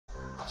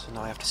So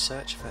now I have to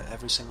search for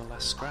every single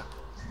last scrap.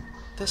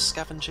 This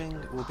scavenging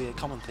will be a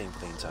common theme for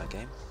the entire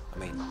game. I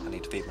mean, I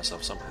need to feed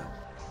myself somehow.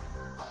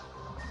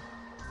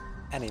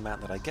 Any amount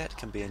that I get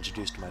can be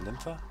introduced to my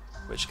lympha,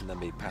 which can then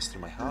be passed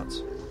through my heart,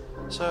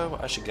 so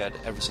I should get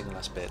every single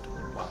last bit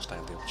whilst I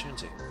have the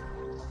opportunity.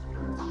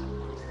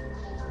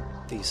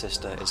 The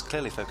sister is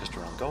clearly focused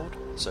around gold,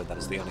 so that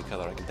is the only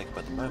colour I can pick up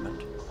at the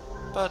moment,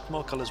 but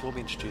more colours will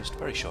be introduced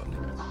very shortly.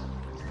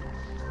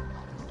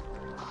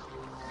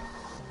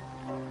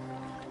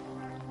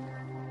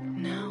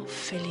 Now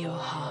fill your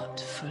heart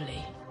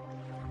fully.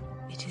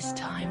 It is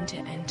time to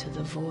enter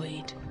the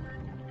void,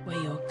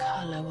 where your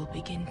colour will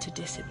begin to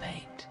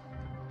dissipate.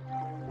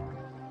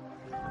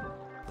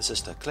 The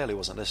sister clearly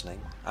wasn't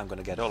listening. I'm going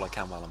to get all I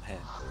can while I'm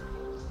here.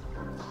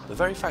 The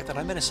very fact that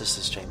I'm in a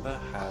sister's chamber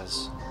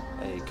has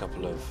a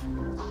couple of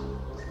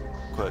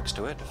quirks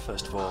to it.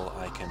 First of all,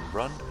 I can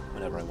run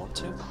whenever I want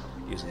to,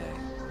 using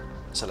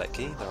a select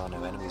key. There are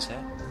no enemies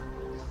here.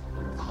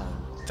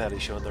 I'm fairly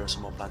sure there are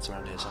some more plants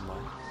around here somewhere.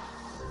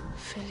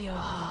 Fill your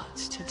heart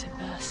to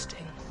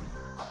bursting.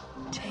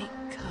 Take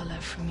colour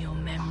from your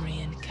memory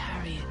and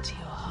carry it to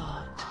your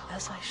heart,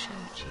 as I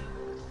showed you.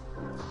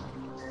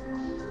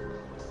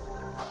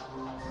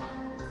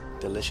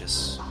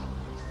 Delicious.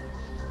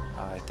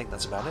 I think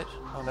that's about it.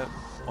 Oh no,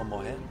 one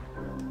more here.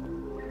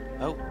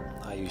 Oh,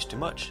 I used too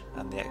much,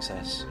 and the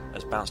excess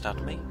has bounced out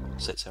of me,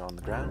 sits here on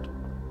the ground.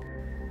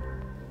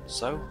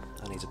 So,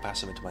 I need to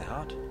pass them into my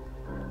heart,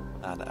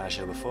 and as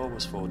shown before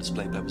was for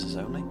display purposes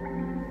only.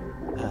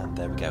 And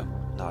there we go.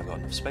 Now I've got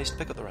enough space to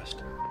pick up the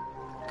rest.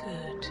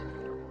 Good.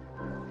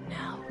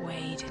 Now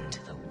wade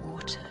into the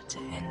water to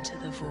enter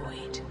the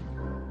void.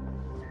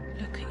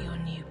 Look at your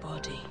new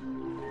body.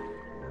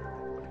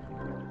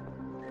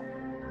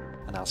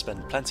 And I'll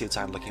spend plenty of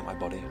time looking at my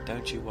body,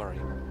 don't you worry.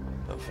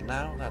 But for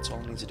now, that's all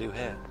I need to do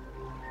here.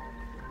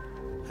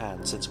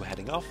 And since we're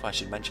heading off, I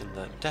should mention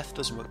that death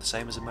doesn't work the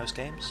same as in most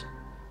games.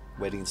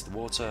 Wading into the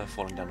water,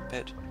 falling down a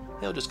pit,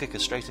 he'll just kick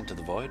us straight into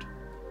the void.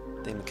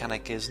 The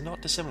mechanic is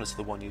not dissimilar to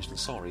the one used in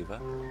Soul Reaver,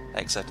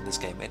 except in this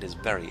game it is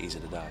very easy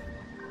to die.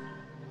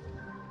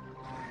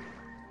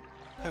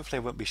 Hopefully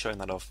I won't be showing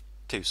that off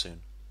too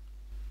soon.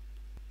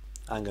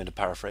 I'm going to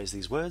paraphrase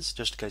these words,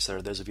 just in case there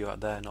are those of you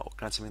out there not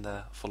granting me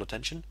their full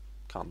attention.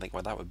 Can't think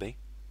why that would be.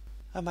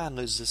 A man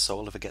loses his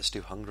soul if it gets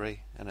too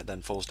hungry, and it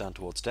then falls down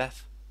towards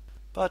death.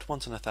 But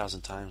once in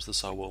 1,000 times the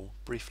soul will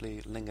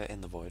briefly linger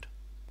in the void.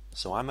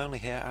 So I'm only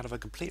here out of a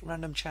complete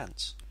random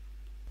chance.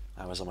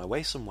 I was on my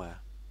way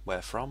somewhere.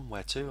 Where from,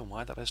 where to, and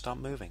why did I start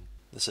moving?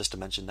 The sister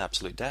mentioned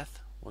absolute death.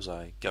 Was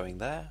I going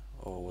there,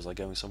 or was I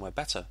going somewhere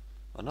better?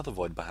 Another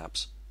void,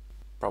 perhaps.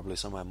 Probably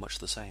somewhere much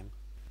the same.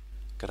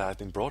 Could I have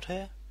been brought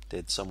here?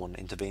 Did someone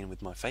intervene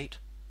with my fate?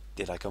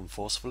 Did I come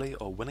forcefully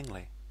or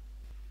willingly?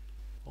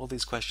 All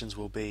these questions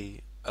will be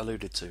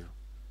alluded to,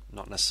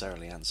 not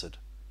necessarily answered.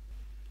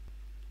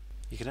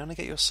 You can only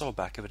get your soul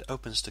back if it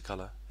opens to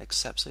colour,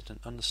 accepts it,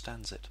 and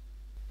understands it.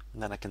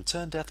 And then I can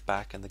turn death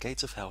back, and the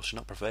gates of hell shall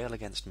not prevail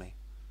against me.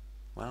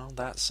 Well,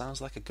 that sounds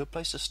like a good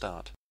place to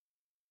start.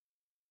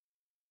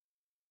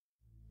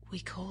 We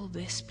call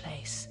this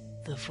place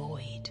the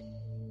Void.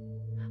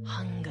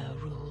 Hunger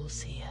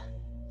rules here,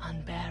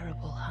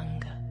 unbearable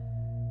hunger.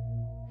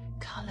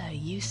 Colour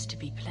used to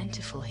be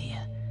plentiful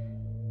here,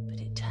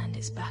 but it turned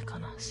its back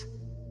on us.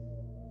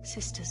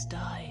 Sisters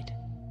died,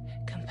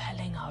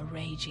 compelling our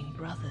raging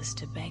brothers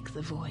to beg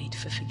the Void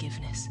for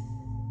forgiveness.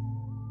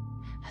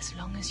 As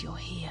long as you're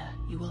here,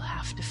 you will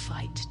have to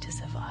fight to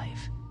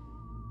survive.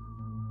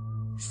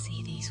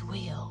 See these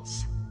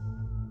wheels?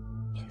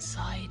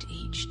 Inside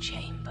each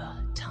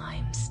chamber,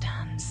 time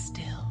stands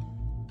still,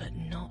 but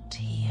not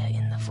here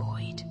in the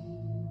void.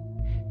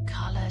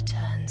 Colour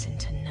turns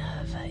into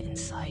nerva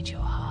inside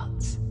your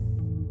hearts.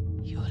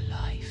 Your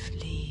life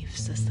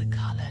leaves as the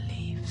colour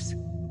leaves.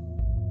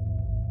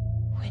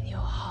 When your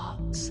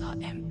hearts are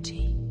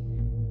empty,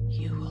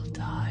 you will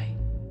die.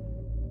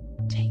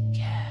 Take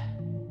care.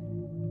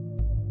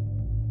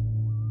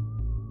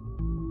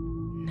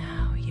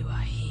 Now you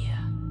are here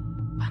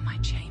by my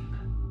chamber.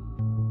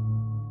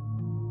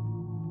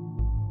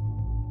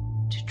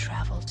 To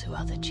travel to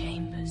other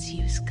chambers,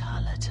 use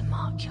colour to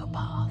mark your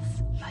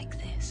path,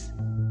 like this.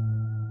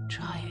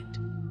 Try it.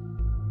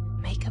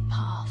 Make a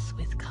path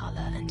with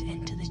colour and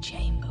enter the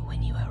chamber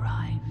when you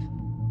arrive.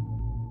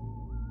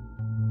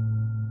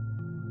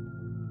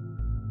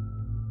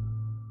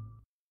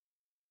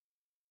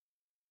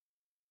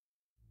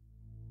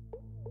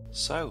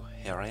 So,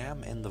 here I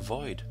am in the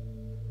void.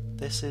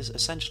 This is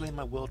essentially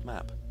my world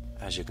map.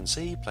 As you can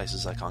see,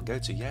 places I can't go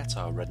to yet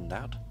are reddened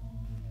out.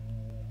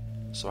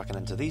 So I can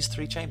enter these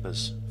three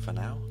chambers, for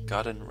now,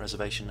 garden,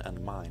 reservation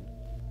and mine,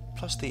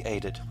 plus the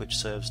aided, which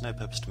serves no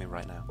purpose to me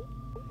right now.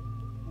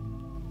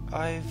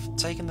 I've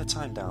taken the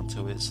time down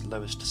to its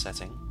lowest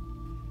setting.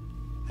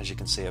 As you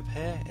can see up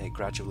here, it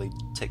gradually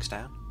ticks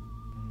down.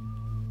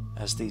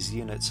 As these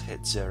units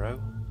hit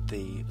 0,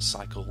 the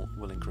cycle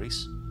will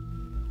increase.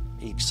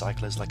 Each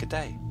cycle is like a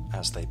day.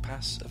 As they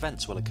pass,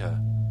 events will occur.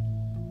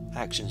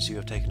 Actions you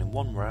have taken in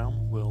one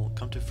realm will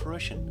come to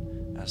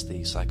fruition as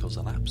the cycles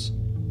elapse.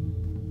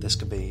 This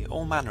can be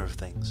all manner of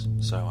things,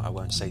 so I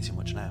won't say too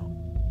much now.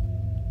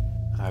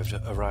 I've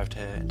arrived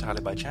here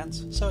entirely by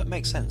chance, so it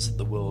makes sense that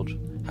the world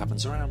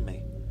happens around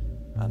me,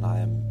 and I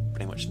am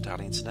pretty much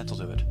entirely incidental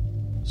to it.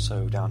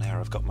 So down here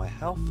I've got my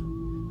health.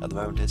 At the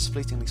moment it's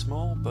fleetingly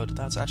small, but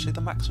that's actually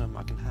the maximum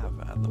I can have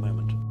at the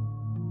moment.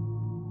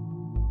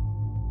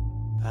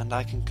 And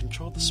I can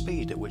control the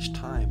speed at which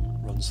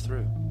time runs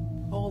through.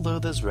 Although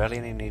there's rarely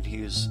any need to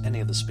use any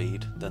other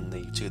speed than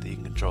the two that you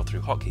can control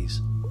through hotkeys,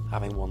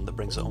 having one that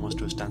brings it almost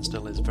to a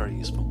standstill is very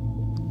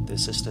useful. The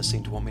sisters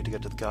seem to want me to go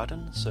to the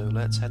garden, so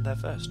let's head there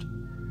first.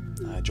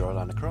 I draw a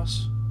line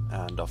across,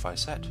 and off I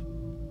set.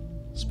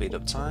 Speed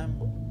up time,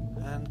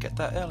 and get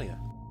there earlier.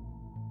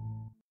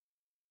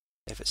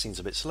 If it seems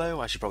a bit slow,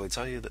 I should probably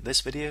tell you that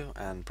this video,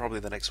 and probably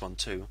the next one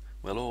too,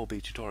 will all be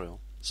tutorial,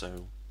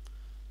 so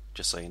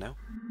just so you know.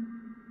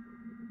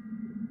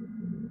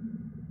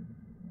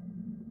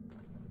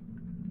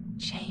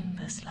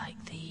 Chambers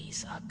like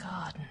these are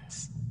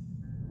gardens.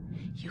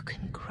 You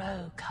can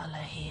grow colour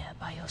here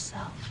by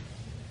yourself.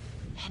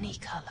 Any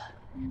colour,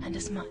 and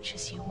as much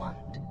as you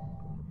want.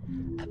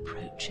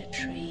 Approach a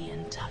tree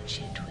and touch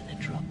it with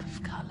a drop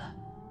of colour.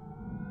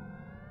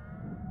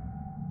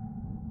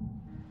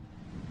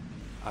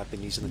 I've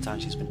been using the time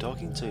she's been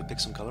talking to pick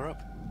some colour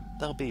up.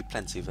 There'll be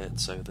plenty of it,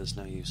 so there's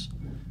no use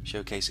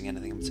showcasing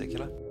anything in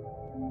particular.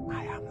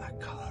 I am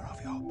the colour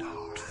of your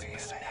dark fear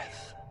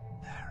death.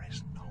 There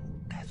is no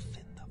death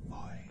in the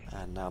void.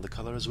 And now the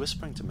colour is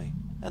whispering to me,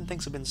 and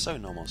things have been so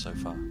normal so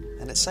far.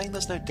 And it's saying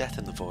there's no death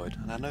in the void,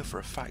 and I know for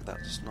a fact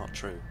that's not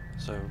true,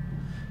 so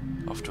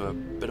off to a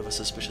bit of a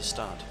suspicious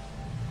start.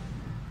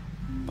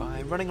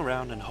 By running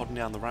around and holding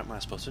down the right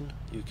mouse button,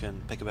 you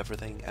can pick up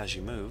everything as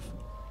you move,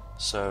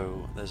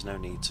 so there's no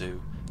need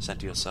to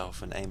center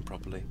yourself and aim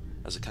properly,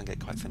 as it can get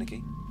quite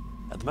finicky.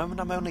 At the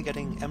moment I'm only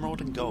getting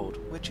emerald and gold,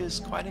 which is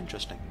quite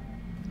interesting.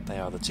 They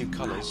are the two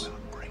colours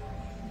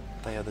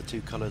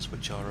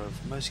which are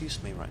of most use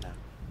to me right now.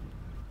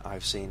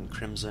 I've seen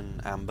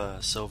crimson, amber,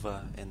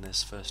 silver in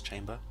this first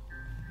chamber.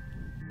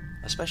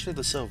 Especially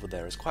the silver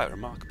there is quite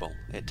remarkable.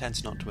 It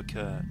tends not to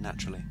occur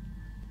naturally.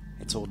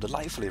 It's all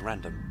delightfully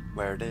random,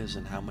 where it is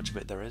and how much of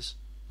it there is.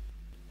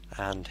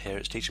 And here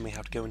it's teaching me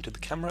how to go into the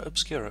camera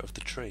obscura of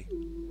the tree.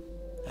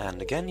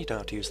 And again, you don't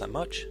have to use that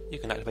much. You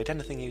can activate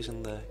anything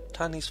using the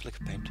tiniest flick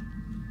of paint.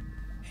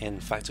 In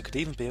fact, it could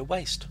even be a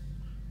waste.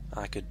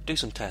 I could do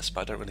some tests,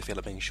 but I don't really feel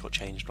it being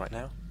shortchanged right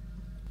now.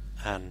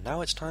 And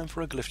now it's time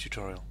for a glyph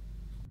tutorial.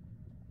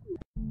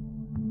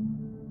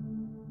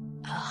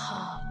 A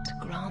heart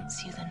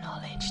grants you the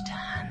knowledge to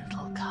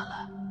handle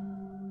colour.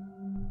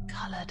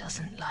 Colour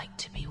doesn't like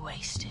to be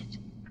wasted.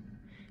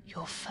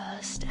 Your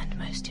first and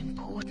most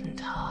important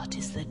heart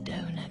is the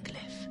donor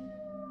glyph.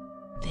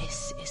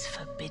 This is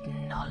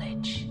forbidden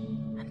knowledge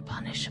and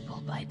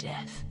punishable by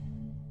death.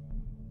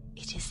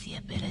 It is the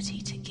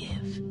ability to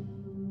give,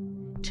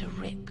 to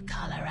rip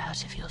colour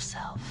out of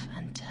yourself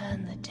and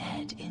turn the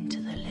dead into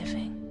the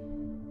living.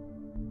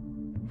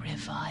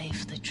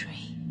 Revive the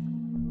tree.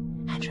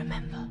 And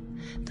remember,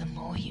 the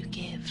more you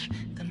give,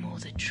 the more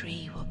the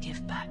tree will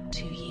give back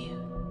to you.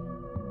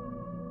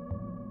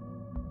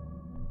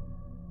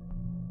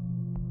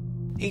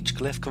 Each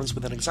glyph comes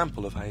with an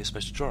example of how you're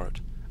supposed to draw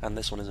it, and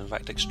this one is in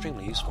fact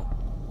extremely useful.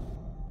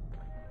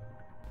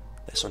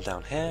 This one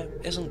down here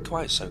isn't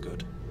quite so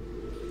good.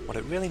 What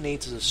it really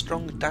needs is a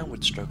strong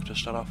downward stroke to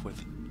start off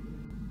with.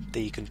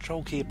 The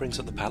control key brings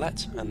up the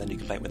palette, and then you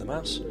can paint with the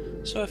mouse,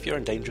 so if you're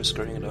in danger of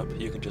screwing it up,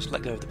 you can just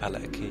let go of the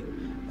palette key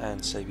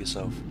and save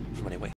yourself from any waste.